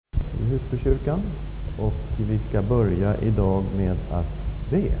Husbykyrkan, och vi ska börja idag med att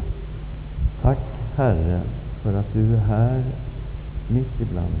be. Tack Herre för att du är här mitt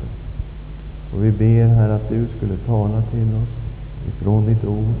ibland oss. Och vi ber Herre att du skulle tala till oss ifrån ditt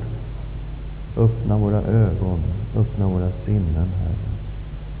ord. Öppna våra ögon, öppna våra sinnen, Herre.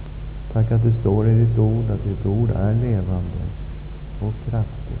 Tack att det står i ditt ord att ditt ord är levande och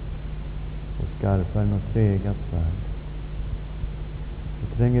kraftigt och skarpare än något tveeggat svärd.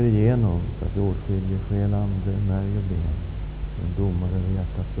 Det tränger igenom så att det åtskiljer själ, ande, märg och ben, en domare över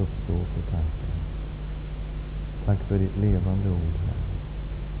hjärtats uppsåt och tankar. Tack för ditt levande ord, Herre.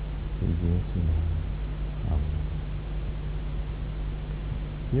 I Jesu namn. Amen.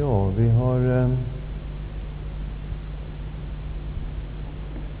 Ja, vi har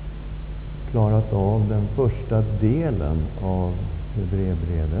klarat av den första delen av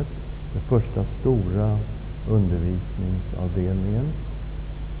Hebreerbrevet, den första stora undervisningsavdelningen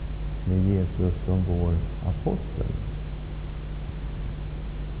med Jesus som vår apostel.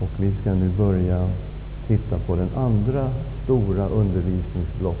 Och vi ska nu börja titta på den andra stora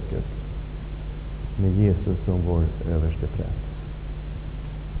undervisningsblocket med Jesus som vår överstepräst.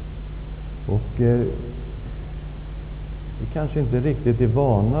 Och vi kanske inte riktigt är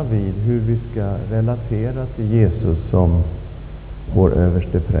vana vid hur vi ska relatera till Jesus som vår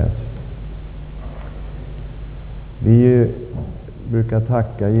överstepräst. Vi brukar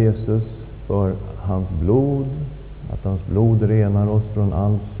tacka Jesus för hans blod, att hans blod renar oss från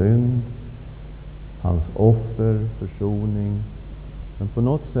all synd, hans offer, försoning. Men på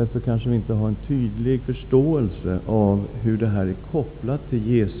något sätt så kanske vi inte har en tydlig förståelse av hur det här är kopplat till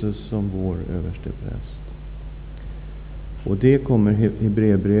Jesus som vår överstepräst. Och det kommer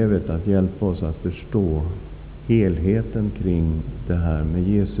Hebreerbrevet att hjälpa oss att förstå helheten kring det här med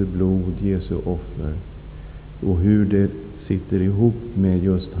Jesu blod, Jesu offer, och hur det sitter ihop med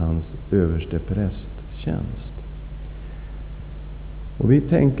just hans översteprästtjänst. Och vi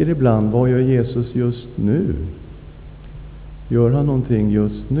tänker ibland, vad gör Jesus just nu? Gör han någonting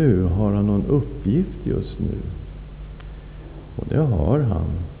just nu? Har han någon uppgift just nu? Och det har han.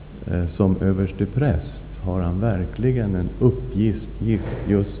 Som överstepräst har han verkligen en uppgift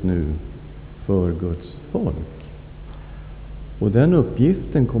just nu för Guds folk. Och den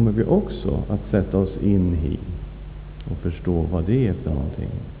uppgiften kommer vi också att sätta oss in i och förstå vad det är för någonting.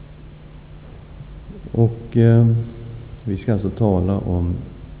 Och vi ska alltså tala om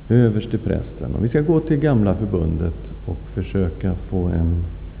översteprästen. Och vi ska gå till Gamla förbundet och försöka få en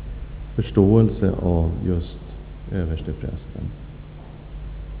förståelse av just översteprästen.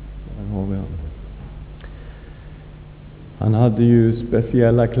 Där har vi han. Han hade ju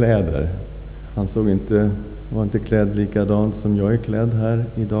speciella kläder. Han var inte klädd likadant som jag är klädd här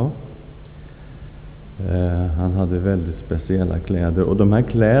idag. Han hade väldigt speciella kläder. Och de här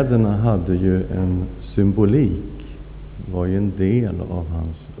kläderna hade ju en symbolik. Det var ju en del av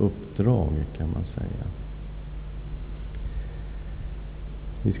hans uppdrag, kan man säga.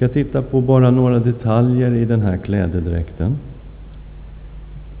 Vi ska titta på bara några detaljer i den här klädedräkten.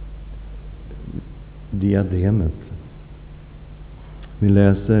 Diademet. Vi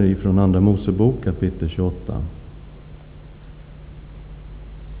läser ifrån Andra Mosebok kapitel 28.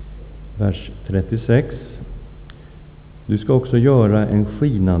 Vers 36. Du ska också göra en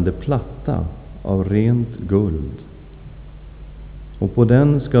skinande platta av rent guld. Och på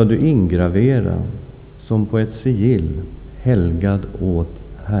den ska du ingravera som på ett sigill, helgad åt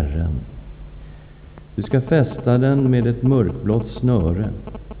Herren. Du ska fästa den med ett mörkblått snöre,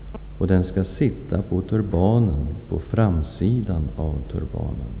 och den ska sitta på turbanen, på framsidan av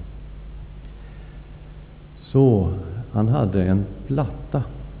turbanen. Så han hade en platta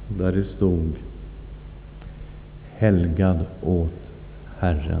där det stod helgad åt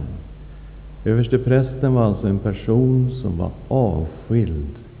Herren. Översteprästen var alltså en person som var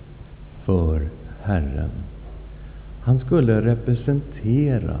avskild för Herren. Han skulle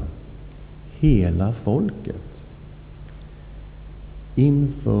representera hela folket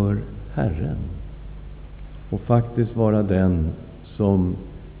inför Herren och faktiskt vara den som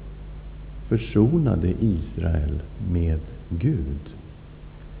försonade Israel med Gud.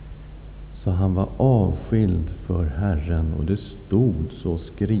 Så han var avskild för Herren, och det stod så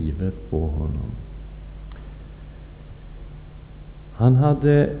skrivet på honom. Han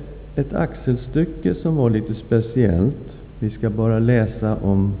hade ett axelstycke som var lite speciellt. Vi ska bara läsa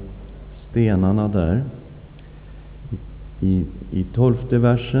om stenarna där. I 12:e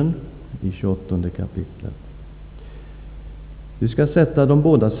versen, i 28:e kapitlet. Du ska sätta de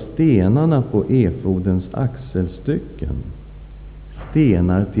båda stenarna på efodens axelstycken.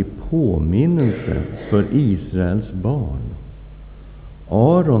 Stenar till påminnelse för Israels barn.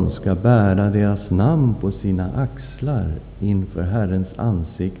 Aron ska bära deras namn på sina axlar inför Herrens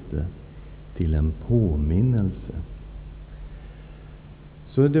ansikte till en påminnelse.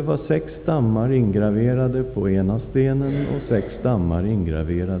 Så det var 6 stammar ingraverade på ena stenen och 6 stammar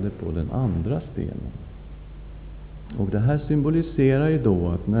ingraverade på den andra stenen. Och det här symboliserar ju då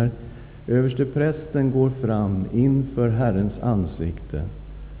att när översteprästen går fram inför Herrens ansikte,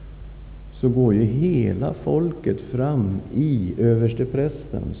 så går ju hela folket fram i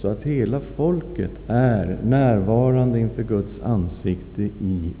översteprästen, så att hela folket är närvarande inför Guds ansikte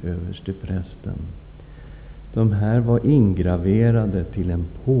i översteprästen. De här var ingraverade till en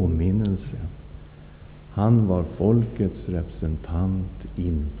påminnelse. Han var folkets representant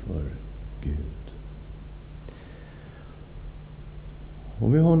inför Gud.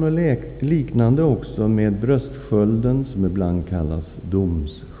 Och vi har något liknande också med bröstskölden, som ibland kallas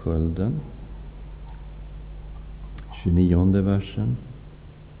domskölden. 29:e versen.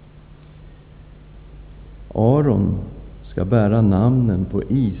 Aron ska bära namnen på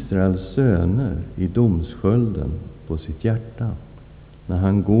Israels söner i domskölden på sitt hjärta när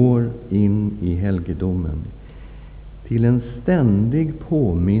han går in i helgedomen, till en ständig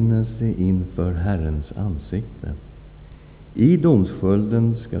påminnelse inför Herrens ansikte. I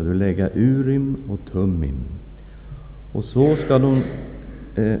domskölden ska du lägga Urim och Tumim, och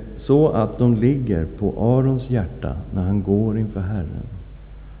så att de ligger på Arons hjärta när han går inför Herren.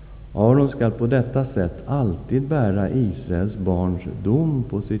 Aron skall på detta sätt alltid bära Israels barns dom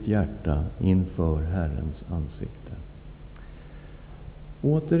på sitt hjärta inför Herrens ansikte.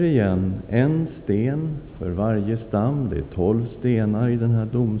 Återigen, en sten för varje stam. Det är 12 stenar i den här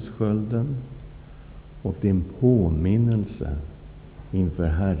domskölden. Och det är en påminnelse inför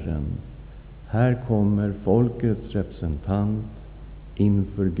Herren. Här kommer folkets representant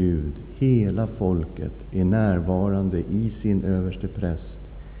inför Gud. Hela folket är närvarande i sin överste präst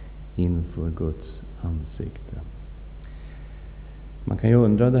inför Guds ansikte. Man kan ju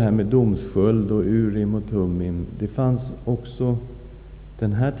undra det här med domsköld och Urim och Tumim. Det fanns också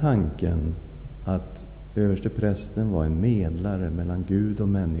den här tanken att översteprästen var en medlare mellan Gud och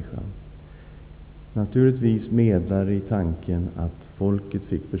människan. Naturligtvis medlare i tanken att folket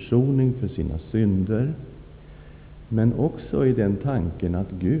fick försoning för sina synder, men också i den tanken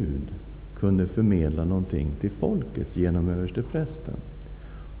att Gud kunde förmedla någonting till folket genom översteprästen.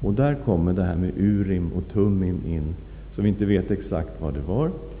 Och där kommer det här med Urim och Tumim in, som vi inte vet exakt vad det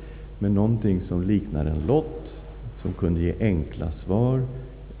var, men någonting som liknar en lott, som kunde ge enkla svar,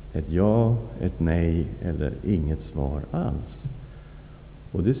 ett ja, ett nej eller inget svar alls.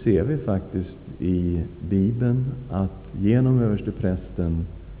 Och det ser vi faktiskt i Bibeln, att genom översteprästen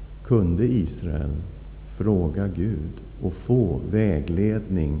kunde Israel fråga Gud och få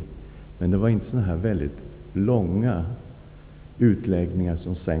vägledning. Men det var inte såna här väldigt långa utläggningar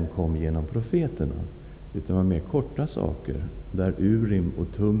som sen kom genom profeterna, utan det var mer korta saker där Urim och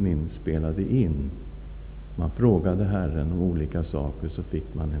Tumim spelade in. Man frågade Herren om olika saker, så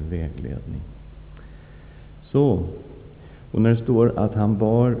fick man en vägledning. Och när det står att han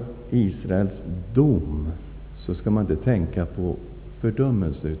bar Israels dom, så ska man inte tänka på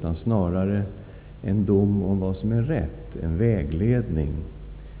fördömelse, utan snarare en dom om vad som är rätt, en vägledning.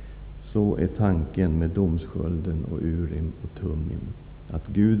 Så är tanken med domskölden och Urim och Tumim, att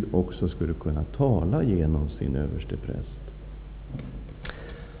Gud också skulle kunna tala genom sin överstepräst,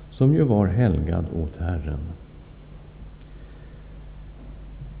 som ju var helgad åt Herren.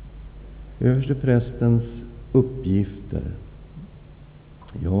 Översteprästens uppgifter.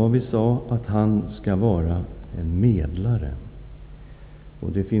 Ja, vi sa att han ska vara en medlare.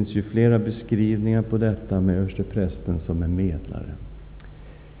 Och det finns ju flera beskrivningar på detta med översteprästen som en medlare.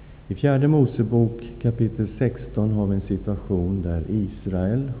 I 4 Mosebok kapitel 16 har vi en situation där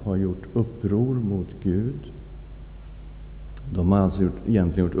Israel har gjort uppror mot Gud. De har alltså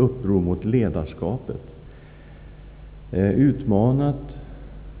egentligen gjort uppror mot ledarskapet. Utmanat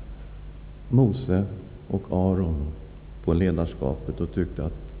Mose och Aron på ledarskapet och tyckte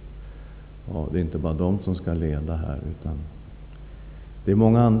att det är inte bara de som ska leda här, utan det är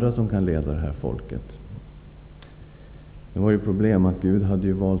många andra som kan leda det här folket. Det var ju problem att Gud hade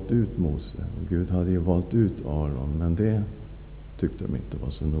ju valt ut Mose och Gud hade ju valt ut Aron, men det tyckte de inte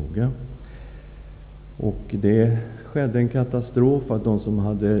var så noga. Och det skedde en katastrof, att de som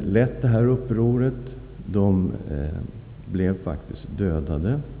hade lett det här upproret, de blev faktiskt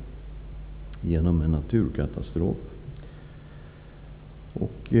dödade genom en naturkatastrof.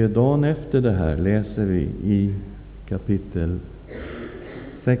 Och dagen efter det här läser vi i kapitel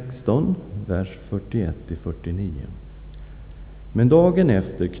 16, vers 41-49. Men dagen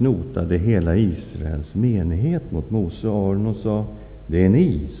efter knotade hela Israels menighet mot Mose och Aron och sa: det är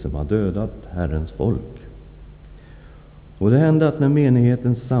ni som har dödat Herrens folk. Och det hände att när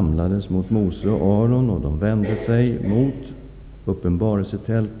menigheten samlades mot Mose och Aron och de vände sig mot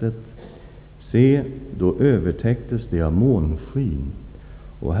uppenbarelsetältet, se, då övertäcktes det av molnskyn,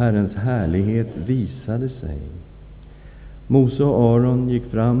 och Herrens härlighet visade sig. Mose och Aron gick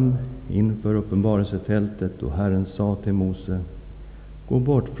fram inför uppenbarelsetältet, och Herren sa till Mose: gå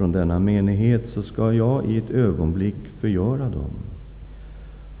bort från denna menighet, så ska jag i ett ögonblick förgöra dem.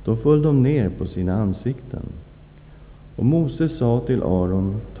 Då föll de ner på sina ansikten. Och Mose sa till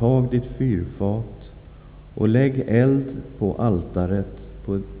Aron: tag ditt fyrfat och lägg eld på altaret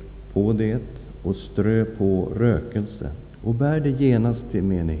på det och strö på rökelse, och bär det genast till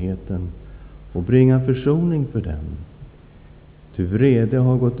menigheten och bringa försoning för dem. Ty vrede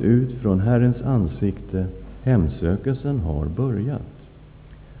har gått ut från Herrens ansikte, hemsökelsen har börjat.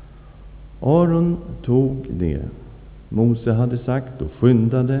 Aron tog det Mose hade sagt och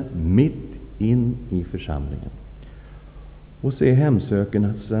skyndade mitt in i församlingen. Och se,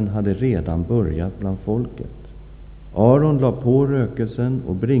 hemsökelsen hade redan börjat bland folket. Aron la på rökelsen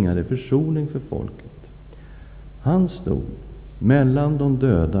och bringade försoning för folket. Han stod mellan de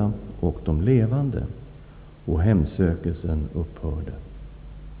döda och de levande, och hemsökelsen upphörde.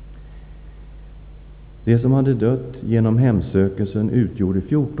 Det som hade dött genom hemsökelsen utgjorde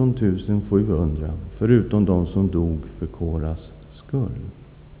 14 700, förutom de som dog för Koras skull.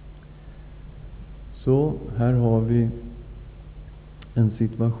 Så här har vi en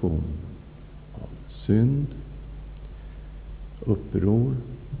situation av synd, uppror.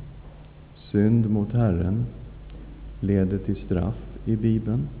 Synd mot Herren leder till straff i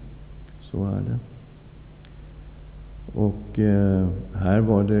Bibeln. Så är det. Och här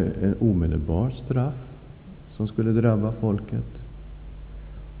var det en omedelbar straff som skulle drabba folket.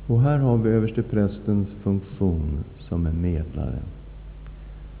 Och här har vi översteprästens funktion som en medlare.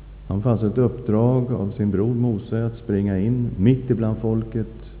 Han fanns ett uppdrag av sin bror Mose att springa in mitt ibland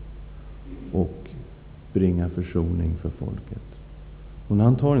folket och bringa försoning för folket. Och när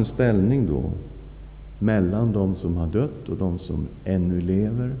han tar en ställning då mellan de som har dött och de som ännu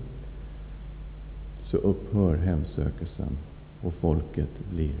lever, så upphör hemsökelsen och folket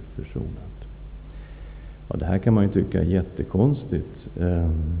blir försonat. Ja, det här kan man ju tycka är jättekonstigt.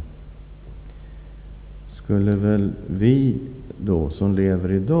 Skulle väl vi då som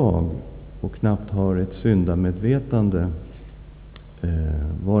lever idag och knappt har ett syndamedvetande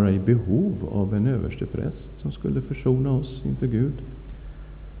vara i behov av en överstepräst som skulle försona oss inför Gud?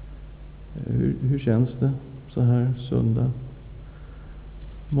 Hur känns det så här söndag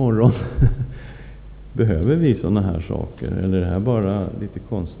morgon? Behöver vi sådana här saker, eller är det här bara lite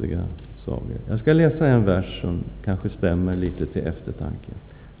konstiga saker? Jag ska läsa en vers som kanske stämmer lite till eftertanke.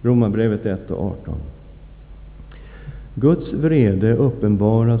 Romarbrevet 1 och 18. Guds vrede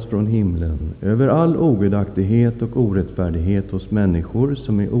uppenbaras från himlen över all ogudaktighet och orättfärdighet hos människor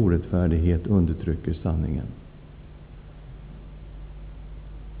som i orättfärdighet undertrycker sanningen.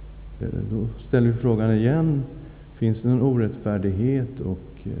 Då ställer vi frågan igen. Finns det någon orättfärdighet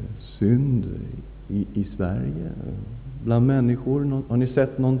och synd i Sverige? Bland människor? Har ni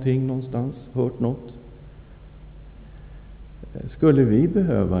sett någonting någonstans? Hört något? Skulle vi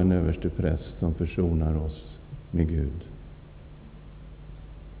behöva en överstepräst som försonar oss med Gud?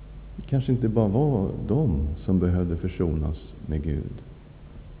 Det kanske inte bara var de som behövde försonas med Gud.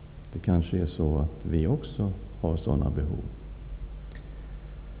 Det kanske är så att vi också har sådana behov.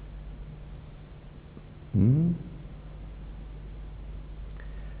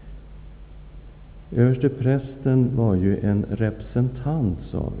 Översteprästen var ju en representant,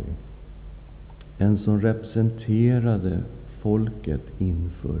 sa vi. En som representerade folket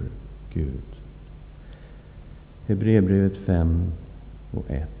inför Gud. Hebreerbrevet 5 och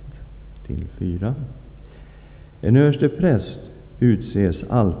 1-4. En överstepräst utses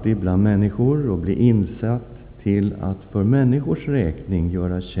alltid bland människor och blir insatt till att för människors räkning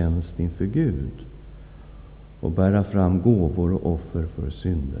göra tjänst inför Gud och bära fram gåvor och offer för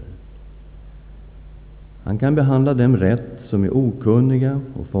synder. Han kan behandla dem rätt som är okunniga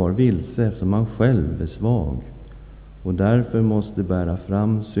och far vilse, eftersom han själv är svag och därför måste bära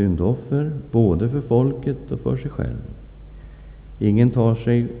fram syndoffer både för folket och för sig själv. Ingen tar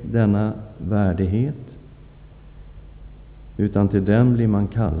sig denna värdighet, utan till den blir man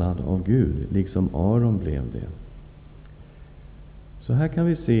kallad av Gud, liksom Aron blev det. Så här kan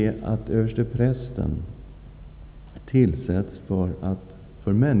vi se att översteprästen tillsätts för att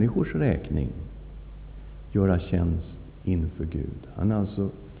för människors räkning göra tjänst inför Gud. Han är alltså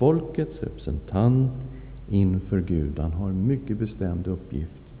folkets representant inför Gud. Han har en mycket bestämd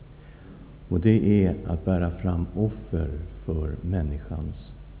uppgift. Och det är att bära fram offer för människans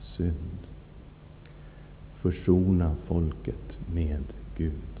synd. Försona folket med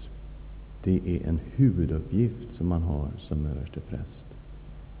Gud. Det är en huvuduppgift som man har som överstepräst.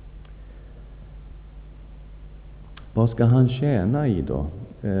 Vad ska han tjäna i då?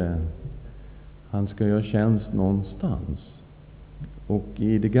 Han ska göra tjänst någonstans. Och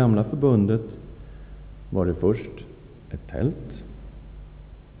i det gamla förbundet var det först ett tält.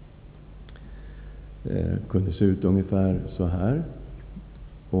 Kunde se ut ungefär så här.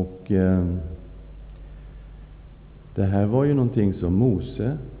 Och det här var ju någonting som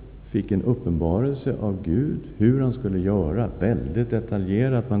Mose fick en uppenbarelse av Gud hur han skulle göra. Väldigt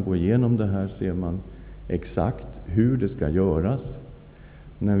detaljerat. Man går igenom det här, ser man exakt hur det ska göras.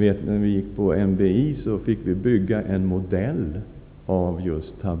 När vi gick på MBI så fick vi bygga en modell av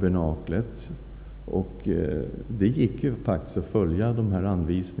just tabernaklet. Och det gick ju faktiskt att följa de här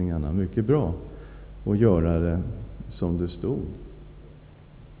anvisningarna mycket bra och göra det som det stod.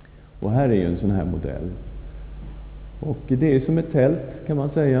 Och här är ju en sån här modell. Och det är som ett tält kan man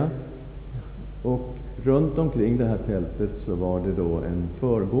säga. Och runt omkring det här tältet så var det då en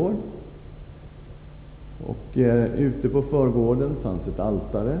förgård. Och ute på förgården fanns ett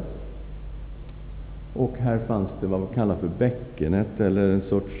altare. Och här fanns det vad man kallar för bäckenet, eller en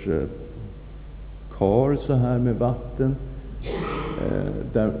sorts kar så här med vatten.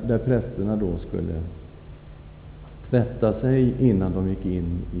 Där prästerna då skulle tvätta sig innan de gick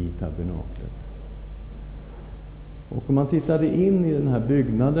in i tabernaklet. Och om man tittade in i den här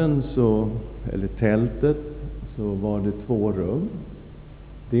byggnaden, eller tältet, så var det 2 rum.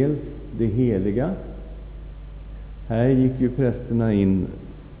 Dels det heliga. Här gick ju prästerna in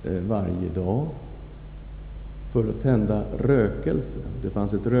varje dag för att tända rökelse. Det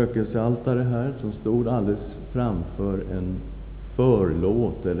fanns ett rökelsealtare här som stod alldeles framför en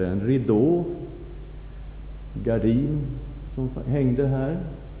förlåt eller en ridå, gardin som hängde här.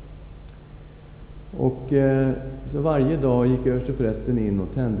 Och så varje dag gick översteprästen in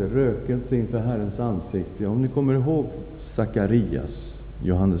och tände rökelse inför Herrens ansikte. Om ni kommer ihåg Sakarias,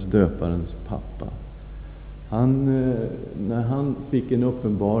 Johannes döparens pappa. När han fick en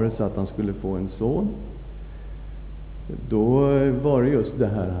uppenbarelse att han skulle få en son, då var det just det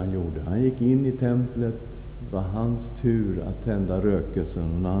här han gjorde. Han gick in i templet, det var hans tur att tända rökelsen.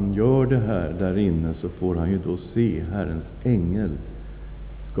 Och när han gör det här där inne så får han ju då se Herrens ängel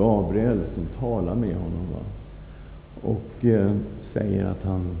Gabriel som talar med honom, och säger att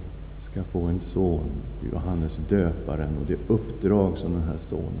han ska få en son, Johannes döparen, och det uppdrag som den här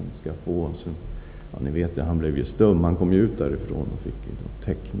sonen ska få. Så, ja, ni vet det, han blev ju stum, han kom ju ut därifrån och fick ju då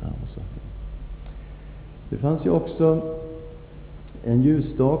teckna och så. Det fanns ju också en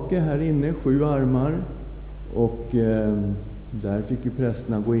ljusstake här inne, 7 armar, och där fick ju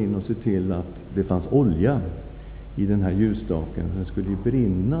prästerna gå in och se till att det fanns olja i den här ljusstaken. Den skulle ju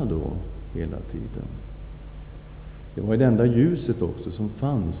brinna då hela tiden. Det var ju det enda ljuset också som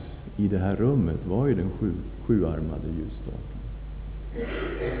fanns i det här rummet, var ju den 7-armade ljusstaken.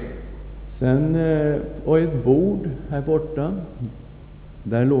 Sen var ett bord här borta.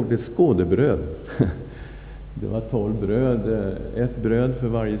 Där låg det skådebröd. Det var 12 bröd, 1 bröd för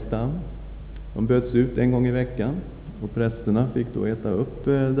varje stam. De böts ut en gång i veckan. Och prästerna fick då äta upp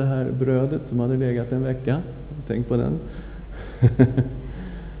det här brödet som hade legat en vecka. Tänk på den.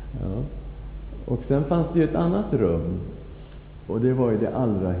 Ja. Och sen fanns det ju ett annat rum. Och det var ju det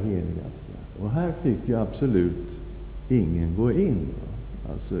allra heligaste. Och här fick ju absolut ingen gå in.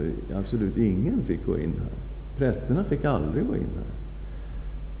 Alltså absolut ingen fick gå in här. Prästerna fick aldrig gå in här.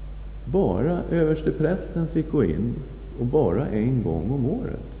 Bara översteprästen fick gå in. Och bara en gång om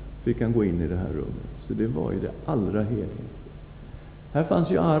året fick han gå in i det här rummet. Så det var ju det allra heligaste. Här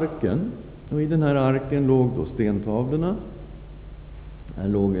fanns ju arken. Och i den här arken låg då stentavlorna. Här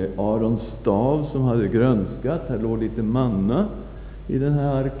låg Arons stav som hade grönskat. Här låg lite manna i den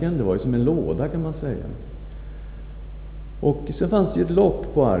här arken. Det var ju som en låda kan man säga. Och så fanns det ju ett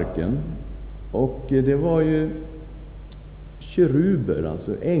lock på arken. Och det var ju keruber,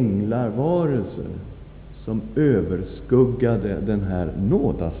 alltså änglar, varelser, som överskuggade den här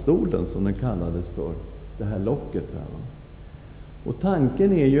nådastolen som den kallades för. Det här locket här. Och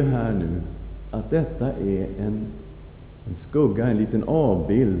tanken är ju här nu att detta är en skugga, en liten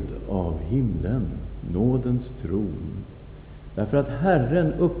avbild av himlen, nådens tron. Därför att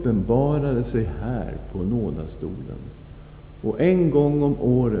Herren uppenbarade sig här på nådastolen. Och en gång om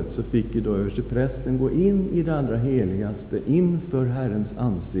året så fick ju då översteprästen gå in i det allra heligaste inför Herrens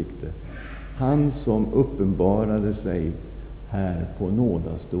ansikte. Han som uppenbarade sig här på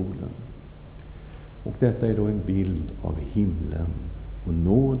nådastolen. Och detta är då en bild av himlen. och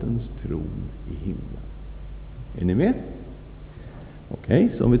nådens tron i himlen. Är ni med?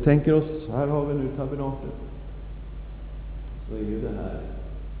 Okej, så om vi tänker oss, här har vi nu tabernaklet. Så är ju det här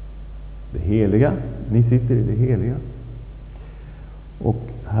det heliga. Ni sitter i det heliga. Och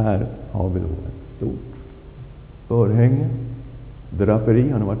här har vi då ett stort förhänge. Draperi.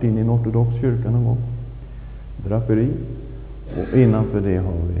 Har ni varit inne i en ortodox kyrka någon gång? Draperi. Och innanför det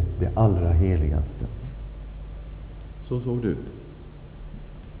har vi det allra heligaste. Så såg det ut.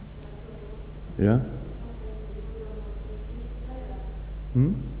 Ja.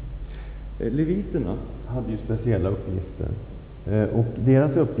 Leviterna hade ju speciella uppgifter. Och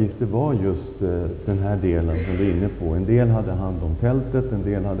deras uppgifter var just den här delen som vi är inne på. En del hade hand om tältet, en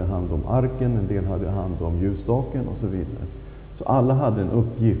del hade hand om arken, en del hade hand om ljusstaken och så vidare. Så alla hade en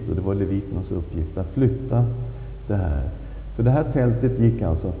uppgift, och det var leviternas uppgift att flytta det här. För det här tältet gick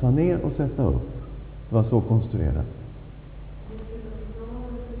alltså att ta ner och sätta upp. Det var så konstruerat.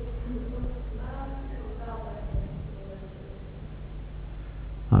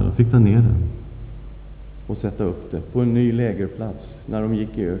 Ja, de fick ta ner den och sätta upp det på en ny lägerplats. När de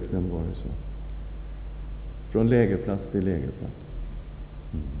gick i öknen var det så. Från lägerplats till lägerplats.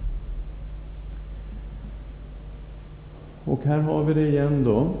 Och här har vi det igen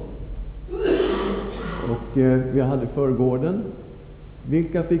då. Och vi hade förgården.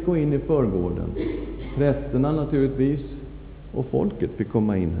 Vilka fick gå in i förgården? Prästerna naturligtvis. Och folket fick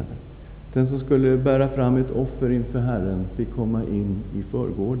komma in här. Den som skulle bära fram ett offer inför Herren fick komma in i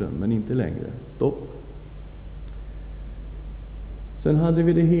förgården, men inte längre. Stopp. Sen hade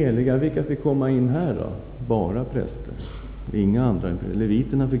vi det heliga. Vilka fick komma in här då? Bara präster. Inga andra.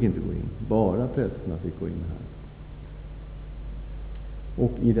 Leviterna fick inte gå in. Bara prästerna fick gå in här.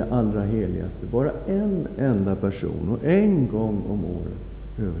 Och i det allra heligaste, bara en enda person, och en gång om året,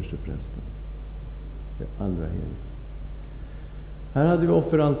 översteprästen. Det allra heligaste. Här hade vi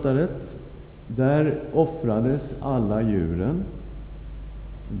offeraltaret. Där offrades alla djuren.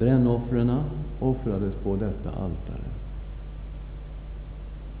 Brännoffrena offrades på detta altare.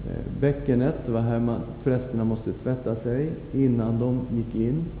 Bäckenet var här prästerna måste tvätta sig innan de gick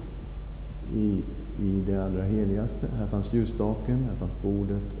in i det allra heligaste. Här fanns ljusstaken, här fanns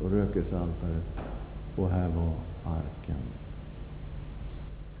bordet och rökelsealtaret, och här var arken.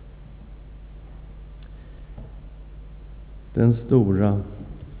 Den stora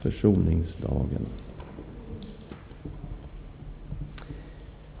försoningsdagen.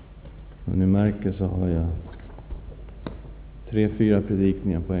 Och ni märker så har jag 3-4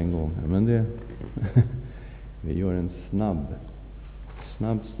 predikningar på en gång här, men det vi gör en snabb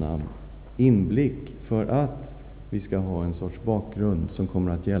inblick för att vi ska ha en sorts bakgrund som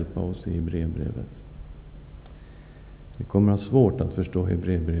kommer att hjälpa oss i Hebreerbrevet. Vi kommer att ha svårt att förstå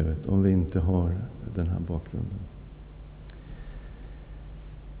Hebreerbrevet om vi inte har den här bakgrunden.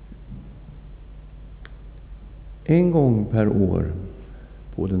 En gång per år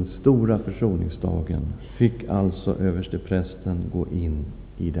på den stora försoningsdagen fick alltså översteprästen gå in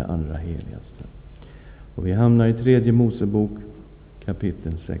i det allra heligaste. Och vi hamnar i 3 Mosebok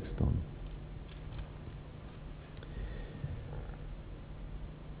kapitel 16.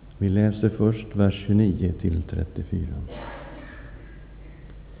 Vi läser först vers 29 till 34.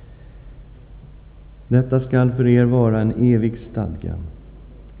 Detta skall för er vara en evig stadga.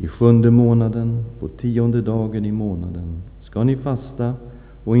 I 7:e månaden, på 10:e dagen i månaden, ska ni fasta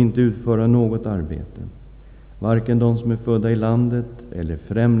och inte utföra något arbete, varken de som är födda i landet eller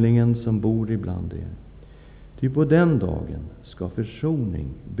främlingen som bor ibland er. Ty på den dagen ska försoning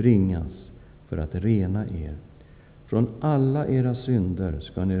bringas för att rena er. Från alla era synder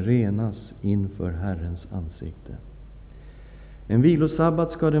ska ni renas inför Herrens ansikte. En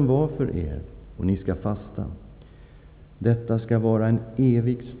vilosabbat ska den vara för er, och ni ska fasta. Detta ska vara en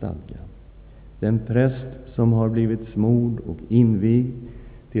evig stadga. Den präst som har blivit smord och invigd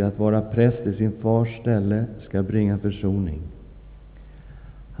till att vara präst i sin fars ställe ska bringa försoning.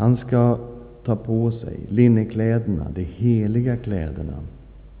 Han ska ta på sig linnekläderna, de heliga kläderna,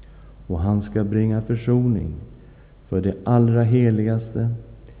 och han ska bringa försoning för det allra heligaste,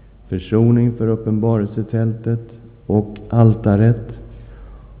 försoning för uppenbarelsetältet och altaret,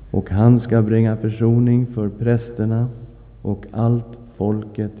 och han ska bringa försoning för prästerna och allt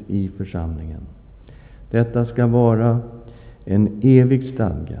folket i församlingen. Detta ska vara en evig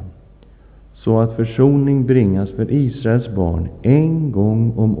stadga, så att försoning bringas för Israels barn en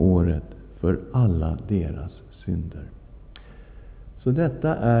gång om året för alla deras synder. Så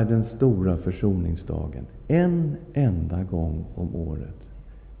detta är den stora försoningsdagen. En enda gång om året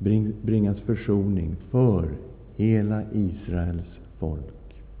bringas försoning för hela Israels folk.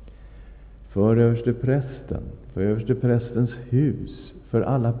 för översteprästen, för översteprästens hus, för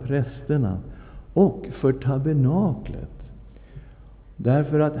alla prästerna och för tabernaklet.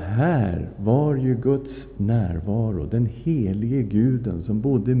 Därför att här var ju Guds närvaro, den helige Guden som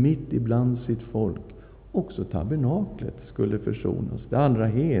bodde mitt ibland sitt folk. Också tabernaklet skulle försonas, det allra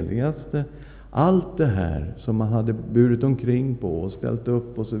heligaste. Allt det här som man hade burit omkring på och ställt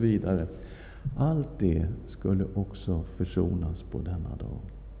upp och så vidare. Allt det skulle också försonas på denna dag.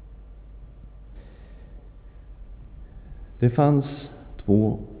 Det fanns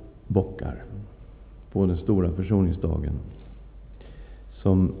 2 bockar på den stora försoningsdagen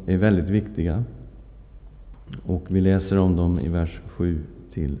som är väldigt viktiga. Och vi läser om dem i vers 7-10.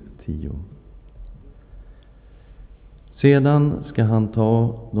 Sedan ska han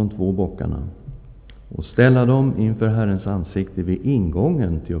ta de 2 bockarna och ställa dem inför Herrens ansikte vid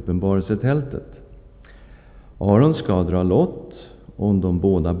ingången till uppenbarelsetältet. Aron ska dra lott om de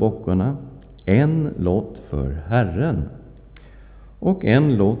båda bockarna, en lott för Herren och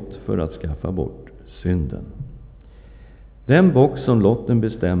en lott för att skaffa bort synden. Den bock som lotten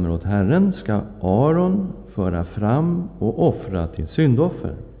bestämmer åt Herren ska Aron föra fram och offra till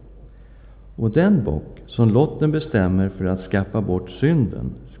syndoffer. Och den bock som lotten bestämmer för att skaffa bort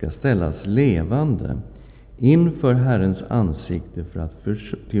synden ska ställas levande inför Herrens ansikte för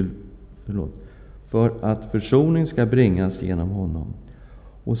att försoning ska bringas genom honom.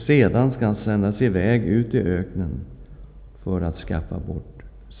 Och sedan ska han sändas iväg ut i öknen för att skaffa bort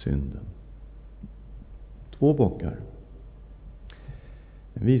synden. 2 bockar.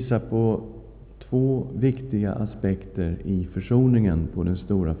 Det visar på 2 viktiga aspekter i försoningen på den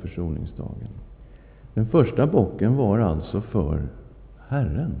stora försoningsdagen. Den första bocken var alltså för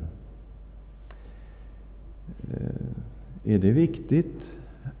Herren. Är det viktigt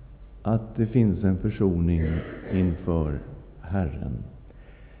att det finns en försoning inför Herren,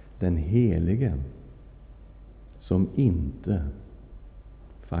 den helige, som inte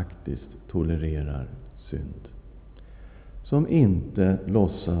faktiskt tolererar synd, som inte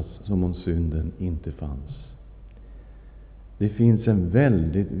låtsas som om synden inte fanns? Det finns en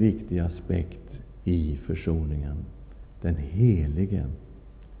väldigt viktig aspekt i försoningen, den helige.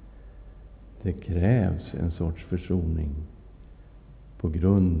 Det krävs en sorts försoning på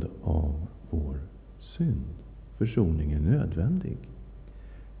grund av vår synd. Försoning är nödvändig.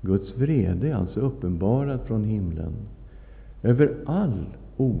 Guds vrede är alltså uppenbarad från himlen över all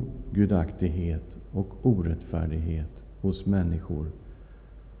ogudaktighet och orättfärdighet hos människor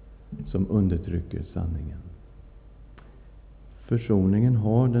som undertrycker sanningen. Försoningen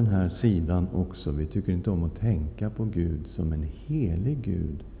har den här sidan också. Vi tycker inte om att tänka på Gud som en helig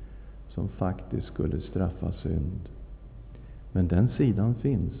Gud som faktiskt skulle straffa synd. Men den sidan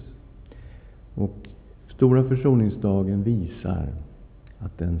finns. Och stora försoningsdagen visar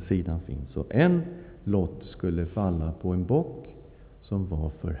att den sidan finns. Och en lott skulle falla på en bock som var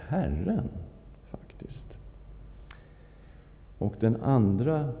för Herren faktiskt. Och den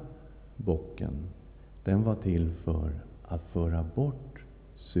andra bocken, den var till för att föra bort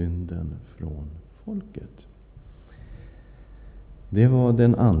synden från folket. Det var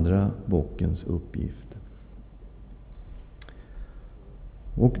den andra bockens uppgift.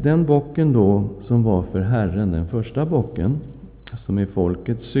 Och den bocken då som var för Herren, den första bocken, som är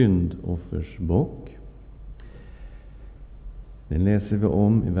folkets syndoffersbock, den läser vi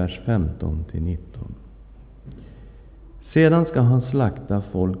om i vers 15-19. Sedan ska han slakta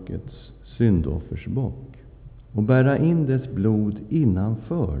folkets syndoffersbock och bära in dess blod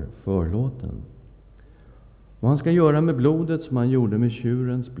innanför förlåten. Och han ska göra med blodet som han gjorde med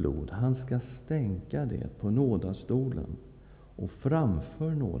tjurens blod. Han ska stänka det på nådastolen och framför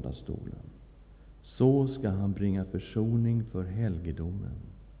nådastolen. Så ska han bringa försoning för helgedomen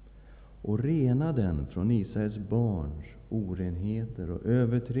och rena den från Israels barns orenheter och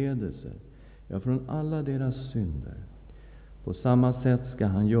överträdelser, ja, från alla deras synder. På samma sätt ska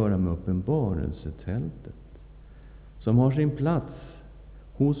han göra med uppenbarelsetältet, som har sin plats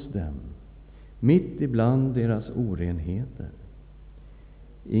hos dem, mitt ibland deras orenheter.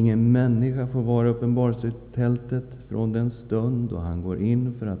 Ingen människa får vara uppenbarelsetältet från den stund då han går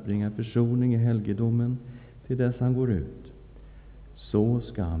in för att bringa försoning i helgedomen till dess han går ut. Så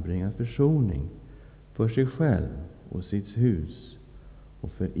ska han bringa försoning för sig själv och sitt hus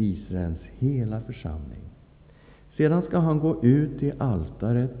och för Israels hela församling. Sedan ska han gå ut till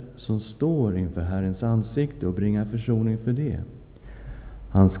altaret som står inför Herrens ansikte och bringa försoning för det.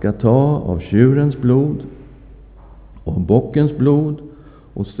 Han ska ta av tjurens blod och bockens blod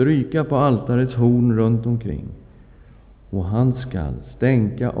och stryka på altarets horn runt omkring. Och han ska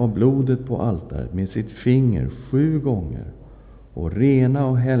stänka av blodet på altaret med sitt finger 7 gånger och rena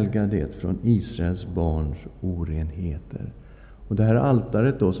och helga det från Israels barns orenheter. Och det här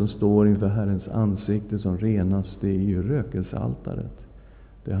altaret då som står inför Herrens ansikte som renas, det är ju rökelsealtaret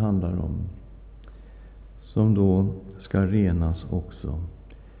det handlar om. Som då ska renas också.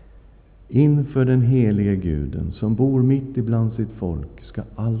 Inför den helige Guden som bor mitt ibland sitt folk ska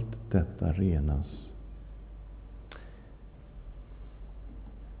allt detta renas.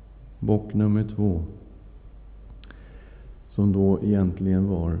 Bock nummer 2. Som då egentligen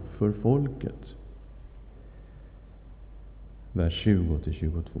var för folket. Vers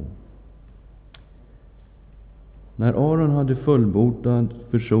 20-22. När Aron hade fullbordat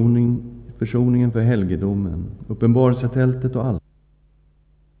försoningen för helgedomen, uppenbarelsetältet och allt,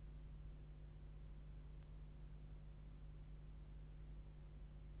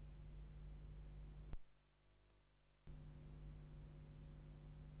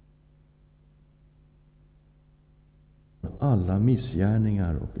 alla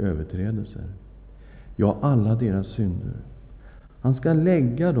missgärningar och överträdelser, ja, alla deras synder. Han ska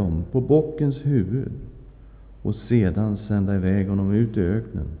lägga dem på bockens huvud och sedan sända iväg honom ut i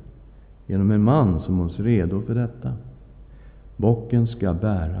öknen genom en man som hålls redo för detta. Bocken ska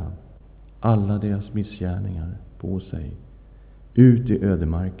bära alla deras missgärningar på sig ut i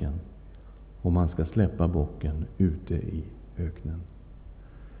ödemarken, och man ska släppa bocken ute i öknen.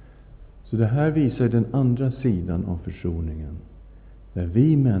 Så det här visar den andra sidan av försoningen, där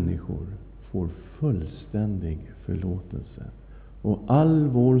vi människor får fullständig förlåtelse. Och all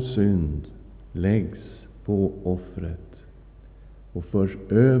vår synd läggs på offret och förs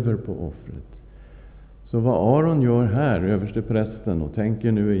över på offret. Så vad Aron gör här, översteprästen, och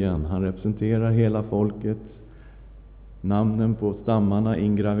tänker nu igen, han representerar hela folket. Namnen på stammarna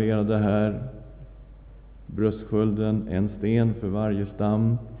ingraverade här. Bröstskölden, en sten för varje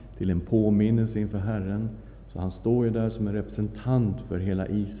stam, till en påminnelse inför Herren. Så han står ju där som en representant för hela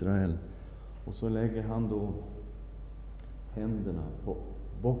Israel. Och så lägger han då händerna på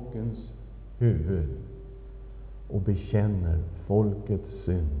bockens huvud och bekänner folkets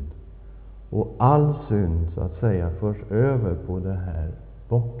synd. Och all synd, så att säga, förs över på det här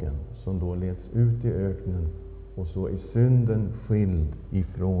bocken som då leds ut i öknen, och så är synden skild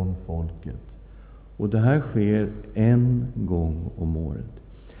ifrån folket. Och det här sker en gång om året.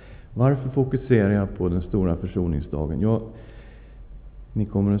 Varför fokuserar jag på den stora försoningsdagen? Ja, ni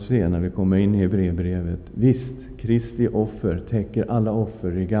kommer att se när vi kommer in i Hebreerbrevet. Visst, Kristi offer täcker alla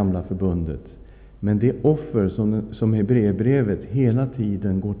offer i gamla förbundet. Men det offer som Hebreerbrevet hela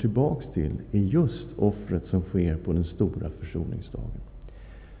tiden går tillbaks till är just offret som sker på den stora försoningsdagen.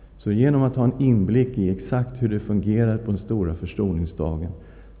 Så genom att ha en inblick i exakt hur det fungerar på den stora försoningsdagen,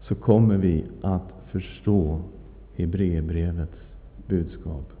 så kommer vi att förstå Hebreerbrevets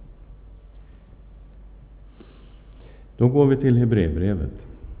budskap. Då går vi till Hebreerbrevet.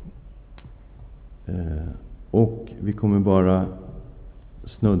 Och vi kommer bara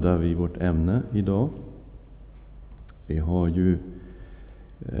snudda vid vårt ämne idag. Vi har ju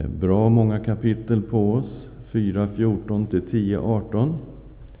bra många kapitel på oss. 4:14 till 10:18.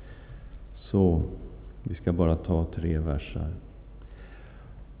 Så vi ska bara ta 3 versar.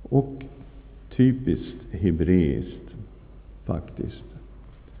 Och typiskt hebreiskt faktiskt,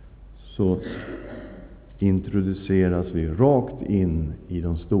 så introduceras vi rakt in i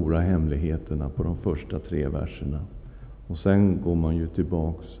de stora hemligheterna på de första 3 verserna. Och sen går man ju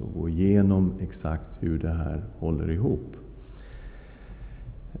tillbaks och går igenom exakt hur det här håller ihop.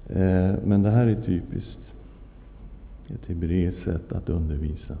 Men det här är typiskt ett hebreiskt sätt att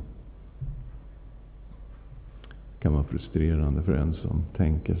undervisa. Det kan vara frustrerande för en som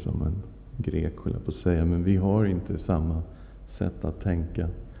tänker som en grek, skulle jag på säga. Men vi har inte samma sätt att tänka,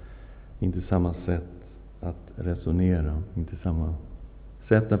 inte samma sätt att resonera, inte samma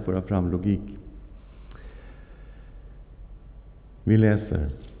sätt att föra fram logik. Vi läser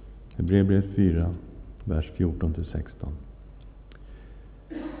Hebreerbrevet 4, vers 14-16.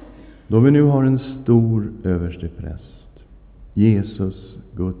 Då vi nu har en stor överstepräst, Jesus,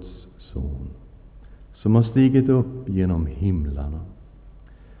 Guds son, som har stigit upp genom himlarna.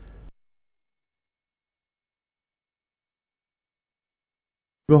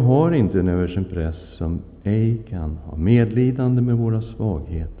 Vi har inte en överstepräst som ej kan ha medlidande med våra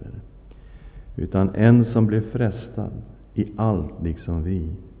svagheter, utan en som blev frestad i allt liksom vi,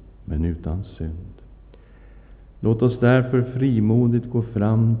 men utan synd. Låt oss därför frimodigt gå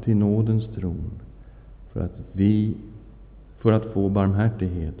fram till nådens tron, för att få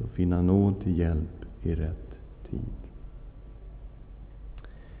barmhärtighet och finna nåd till hjälp i rätt tid.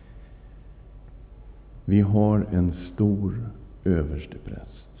 Vi har en stor överstepräst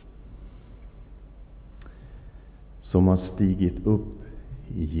som har stigit upp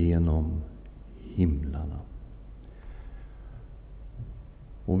genom himlarna.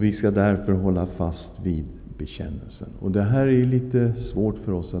 Och vi ska därför hålla fast vid bekännelsen. Och det här är lite svårt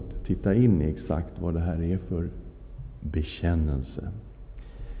för oss att titta in i exakt vad det här är för bekännelse.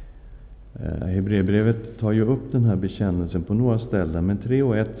 Hebreerbrevet tar ju upp den här bekännelsen på några ställen, men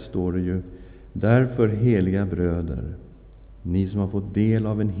 3:1 står det ju: därför, heliga bröder, ni som har fått del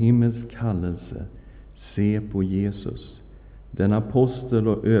av en himmelsk kallelse, se på Jesus, den apostel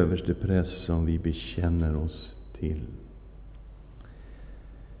och överstepräst som vi bekänner oss till.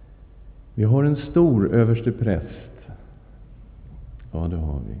 Vi har en stor överstepräst. Ja, det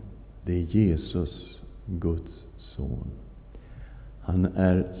har vi. Det är Jesus, Guds son. Han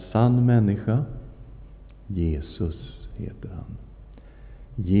är sann människa. Jesus heter han.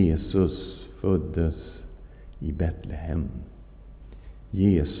 Jesus föddes i Betlehem.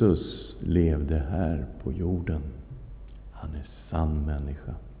 Jesus levde här på jorden. Han är sann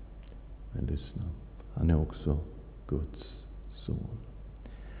människa. Men lyssna, han är också Guds son.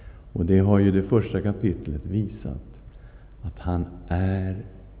 Och det har ju det första kapitlet visat, att han är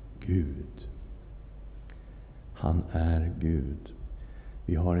Gud. Han är Gud.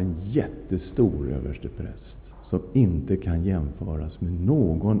 Vi har en jättestor överstepräst som inte kan jämföras med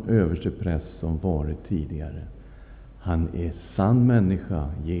någon överstepräst som varit tidigare. Han är sann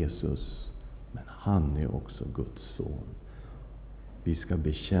människa, Jesus, men han är också Guds son. Vi ska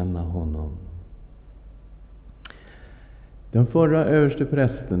bekänna honom. De förra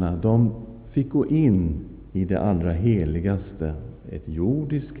översteprästerna, de fick gå in i det allra heligaste, ett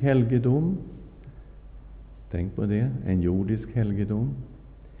jordisk helgedom. Tänk på det, en jordisk helgedom.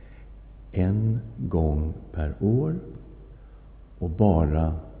 En gång per år och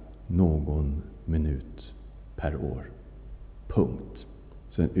bara någon minut per år. Punkt.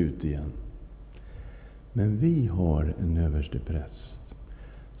 Sen ut igen. Men vi har en överstepräst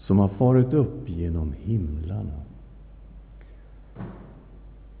som har farit upp genom himlarna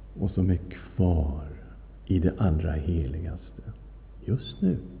och som är kvar i det allra heligaste. Just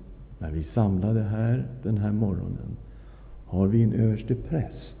nu, när vi samlade här den här morgonen, har vi en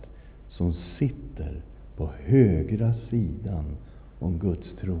överstepräst som sitter på högra sidan om Guds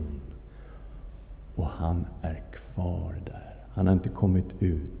tron. Och han är kvar där. Han har inte kommit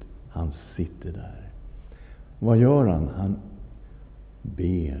ut. Han sitter där. Vad gör han? Han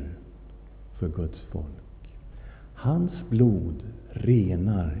ber för Guds folk. Hans blod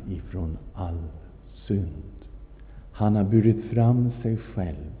renar ifrån all synd. Han har burit fram sig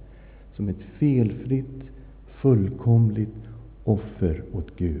själv som ett felfritt, fullkomligt offer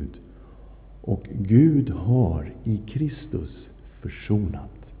åt Gud. Och Gud har i Kristus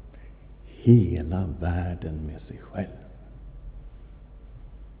försonat hela världen med sig själv.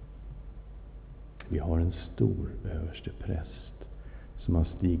 Vi har en stor överstepräst som har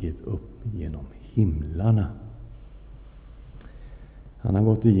stigit upp genom himlarna. Han har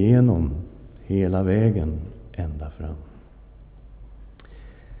gått igenom hela vägen ända fram.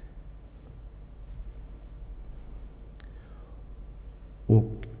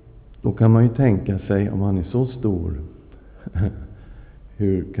 Och då kan man ju tänka sig, om han är så stor,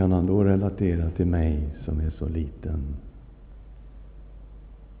 hur kan han då relatera till mig som är så liten?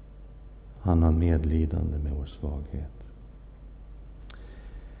 Han har medlidande med vår svaghet.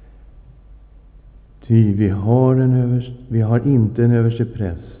 Ty vi har inte en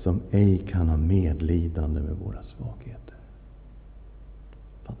överstepräst som ej kan ha medlidande med våra svagheter.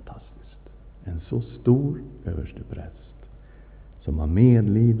 Fantastiskt. En så stor överstepräst som har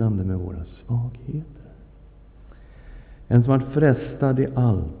medlidande med våra svagheter. En som har frestad i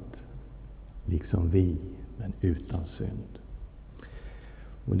allt, liksom vi, men utan synd.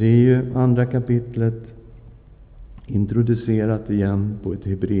 Och det är ju andra kapitlet introducerat igen på ett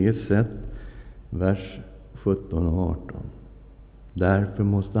hebreiskt sätt, vers 17 och 18. Därför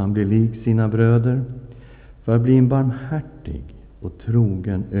måste han bli lik sina bröder, för att bli en barmhärtig och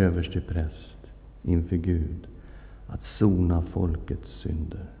trogen överstepräst inför Gud, att sona folkets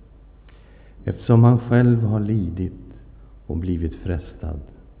synder. Eftersom han själv har lidit och blivit frestad,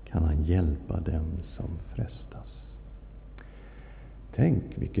 kan han hjälpa dem som frestas. Tänk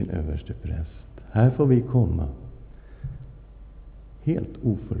vilken överstepräst. Här får vi komma helt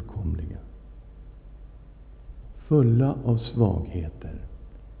ofullkomliga, fulla av svagheter.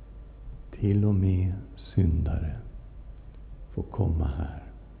 Till och med syndare får komma här.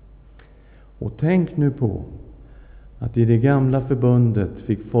 Och tänk nu på att i det gamla förbundet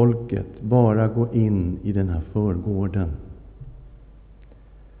fick folket bara gå in i den här förgården.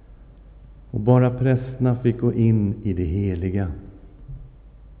 Och bara prästerna fick gå in i det heliga.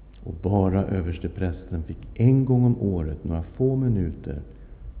 Och bara översteprästen fick en gång om året, några få minuter,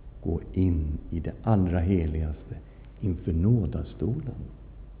 gå in i det allra heligaste inför nådastolen.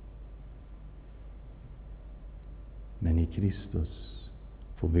 Men i Kristus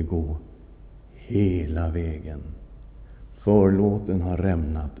får vi gå hela vägen. Förlåten har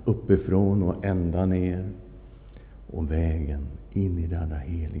rämnat uppifrån och ända ner. Och vägen in i det allra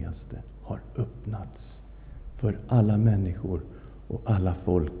heligaste har öppnats för alla människor. Och alla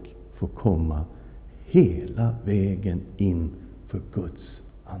folk får komma hela vägen in för Guds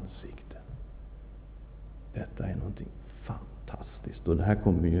ansikte. Detta är någonting fantastiskt. Och det här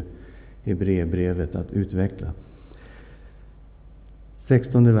kommer ju Hebreerbrevet att utveckla.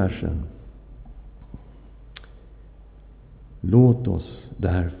 16:e versen. Låt oss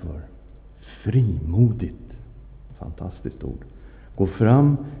därför frimodigt, fantastiskt ord, gå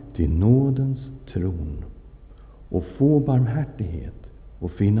fram till nådens tron och få barmhärtighet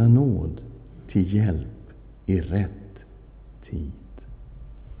och finna nåd till hjälp i rätt tid.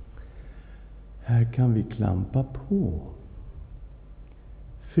 Här kan vi klampa på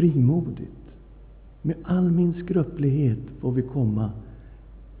frimodigt. Med all min skröplighet får vi komma.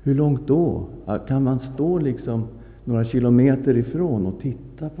 Hur långt då? Kan man stå liksom några kilometer ifrån och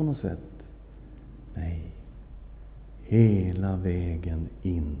titta på något sätt? Nej. Hela vägen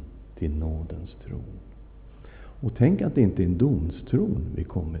in till nådens tron. Och tänk att det inte är en domstron vi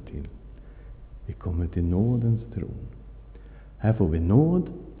kommer till. Vi kommer till nådens tron. Här får vi nåd.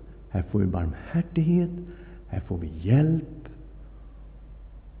 Här får vi barmhärtighet. Här får vi hjälp.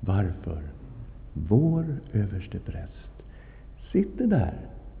 Varför? Vår överstepräst sitter där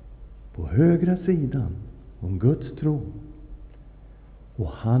på högra sidan om Guds tron.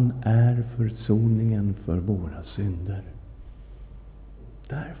 Och han är försoningen för våra synder.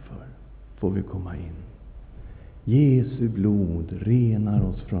 Därför får vi komma in. Jesu blod renar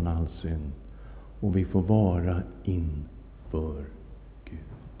oss från all synd. Och vi får vara inför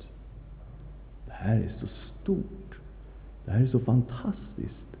Gud. Det här är så stort. Det här är så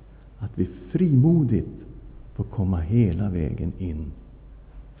fantastiskt. Att vi frimodigt får komma hela vägen in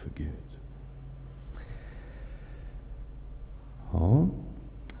för Gud. Ja,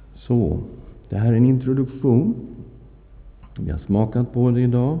 så det här är en introduktion. Vi har smakat på det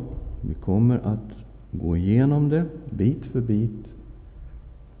idag. Vi kommer att gå igenom det bit för bit.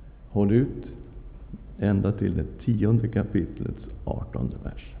 Håll ut ända till det 10:e kapitlets 18:e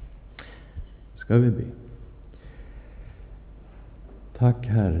vers. Ska vi be. Tack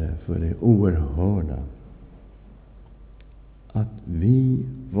Herre för det oerhörda. Att vi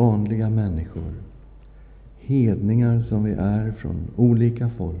vanliga människor, hedningar som vi är från olika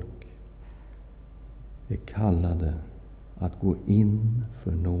folk, är kallade att gå in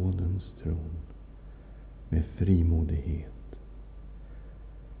för nådens tron med frimodighet.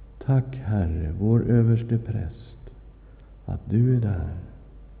 Tack Herre, vår överste präst, att du är där.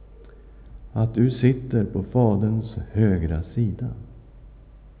 Att du sitter på Faderns högra sida.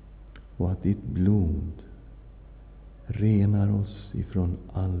 Och att ditt blod renar oss ifrån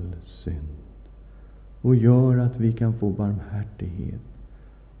all synd. Och gör att vi kan få barmhärtighet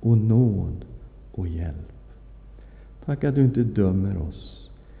och nåd och hjälp. Tack att du inte dömer oss,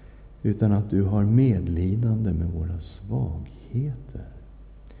 utan att du har medlidande med våra svagheter.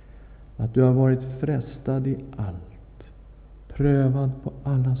 Att du har varit frestad i allt, prövad på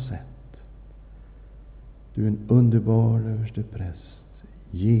alla sätt. Du är en underbar överstepräst,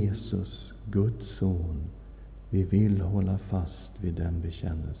 Jesus, Guds son. Vi vill hålla fast vid den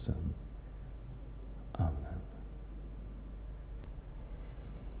bekännelsen. Amen.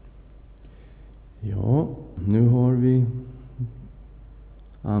 Ja, nu har vi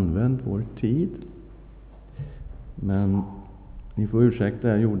använt vår tid. Men ni får ursäkta,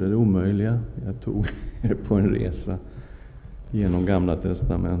 jag gjorde det omöjliga. Jag tog er på en resa genom Gamla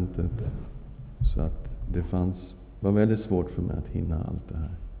testamentet. Så att det var väldigt svårt för mig att hinna allt det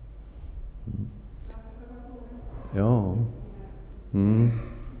här. Ja.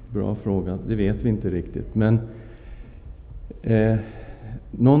 Bra fråga. Det vet vi inte riktigt. Men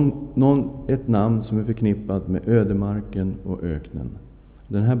ett namn som är förknippat med ödemarken och öknen.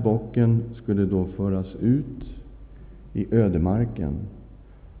 Den här bocken skulle då föras ut i ödemarken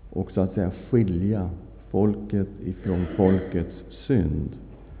och så att säga skilja folket ifrån folkets synd.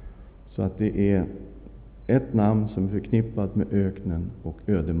 Så att det är ett namn som är förknippat med öknen och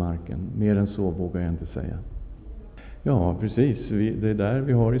ödemarken. Mer än så vågar jag inte säga. Ja, precis. Det är där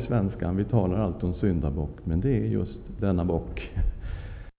vi har i svenskan. Vi talar alltid om syndabock, men det är just denna bock.